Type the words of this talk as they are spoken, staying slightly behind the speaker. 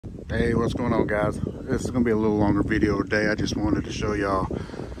Hey, what's going on, guys? This is gonna be a little longer video today. I just wanted to show y'all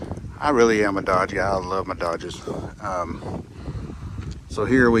I really am a Dodge guy. I love my Dodges. So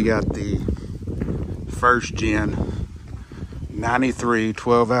here we got the first gen 93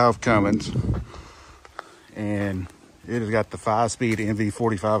 12 valve Cummins, and it has got the 5-speed NV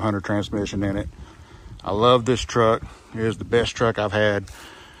 4500 transmission in it. I love this truck. It is the best truck I've had,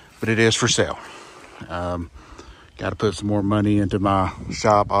 but it is for sale. Got to put some more money into my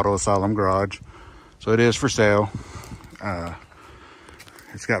shop, Auto Asylum Garage. So it is for sale.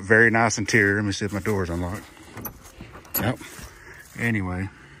 It's got very nice interior. Let me see if my door's unlocked. Yep. Anyway,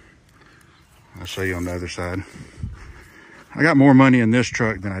 I'll show you on the other side. I got more money in this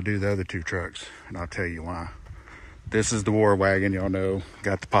truck than I do the other two trucks, and I'll tell you why. This is the War Wagon, y'all know.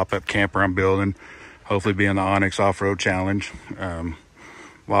 Got the pop-up camper I'm building. Hopefully be in the Onyx Off-Road Challenge.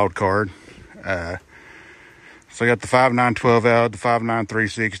 Wildcard. So I got the 5.9 12 valve, the 5.9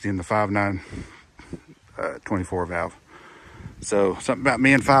 360, and the 5.9 24 valve. So something about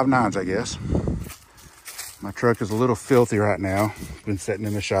me and 5.9s, I guess. My truck is a little filthy right now. It's been sitting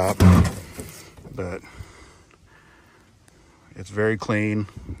in the shop, but it's very clean.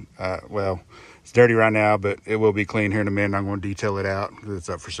 Well, it's dirty right now, but it will be clean here in a minute. I'm going to detail it out because it's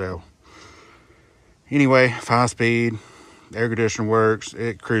up for sale. Anyway, 5-speed, air conditioner works.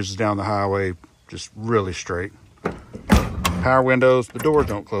 It cruises down the highway just really straight. Power windows. The doors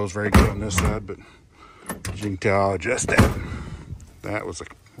don't close very good on this side, but as you can tell, I'll adjust that. That was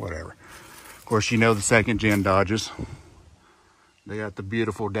whatever. Of course, you know the second gen Dodges. They got the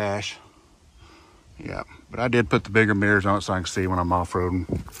beautiful dash. Yeah, but I did put the bigger mirrors on it so I can see when I'm off-roading.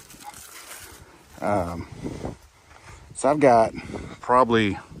 So I've got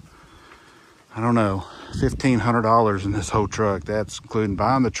probably, I don't know, $1,500 in this whole truck. That's including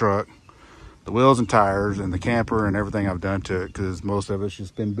buying the truck, the wheels and tires, and the camper and everything I've done to it, because most of it's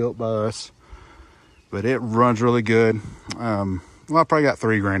just been built by us. But it runs really good. Well, I probably got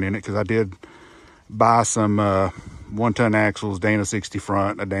 $3 in it because I did buy some 1-ton axles, Dana 60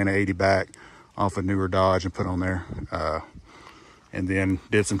 front, a Dana 80 back off a newer Dodge and put on there. And then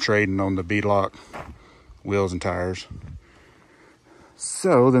did some trading on the beadlock wheels and tires.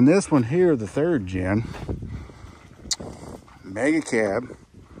 So then this one here, the third gen, mega cab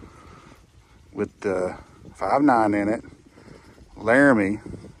with the 5.9 in it, Laramie,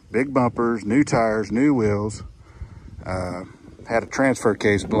 big bumpers, new tires, new wheels. Had a transfer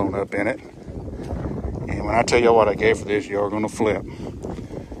case blown up in it. And when I tell y'all what I gave for this, y'all are gonna flip.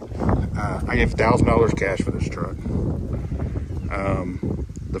 I gave $1,000 cash for this truck.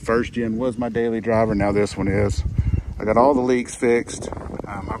 The first gen was my daily driver. Now this one is. I got all the leaks fixed.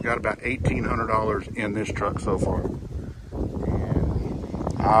 I've got about $1,800 in this truck so far. And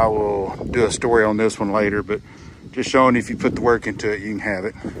I will do a story on this one later, but just showing if you put the work into it, you can have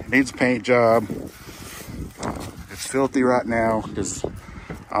it. It needs a paint job. It's filthy right now because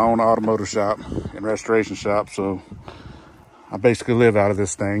I own an automotive shop and restoration shop, so I basically live out of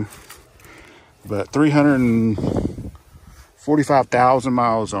this thing. But 345,000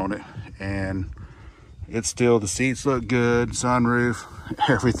 miles on it, and it's still, the seats look good, sunroof,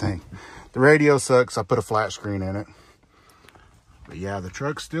 everything. The radio sucks. I put a flat screen in it. But yeah, the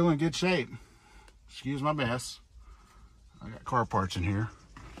truck's still in good shape. Excuse my mess. I got car parts in here.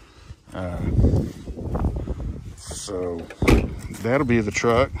 So that'll be the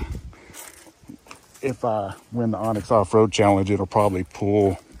truck. If I win the Onyx Off-Road Challenge, it'll probably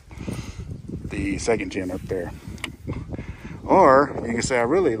pull the second gen up there. Or you can say I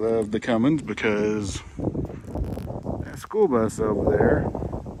really love the Cummins because that school bus over there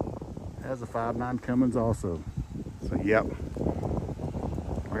has a 5.9 Cummins also. So yep.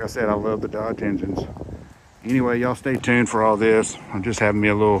 Like I said, I love the Dodge engines. Anyway, y'all stay tuned for all this. I'm just having me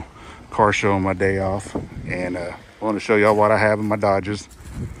a little car show on my day off, and I want to show y'all what I have in my Dodges.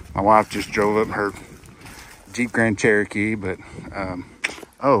 My wife just drove up her Jeep Grand Cherokee, but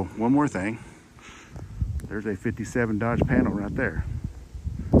oh, one more thing. There's a 57 Dodge panel right there.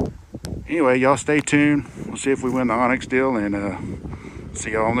 Anyway, y'all stay tuned. We'll see if we win the Onyx deal, and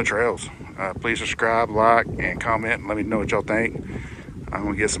see y'all on the trails. Please subscribe, like, and comment, and let me know what y'all think. I'm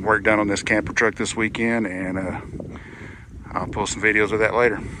gonna get some work done on this camper truck this weekend, and I'll post some videos of that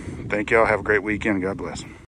later. Thank y'all. Have a great weekend. God bless.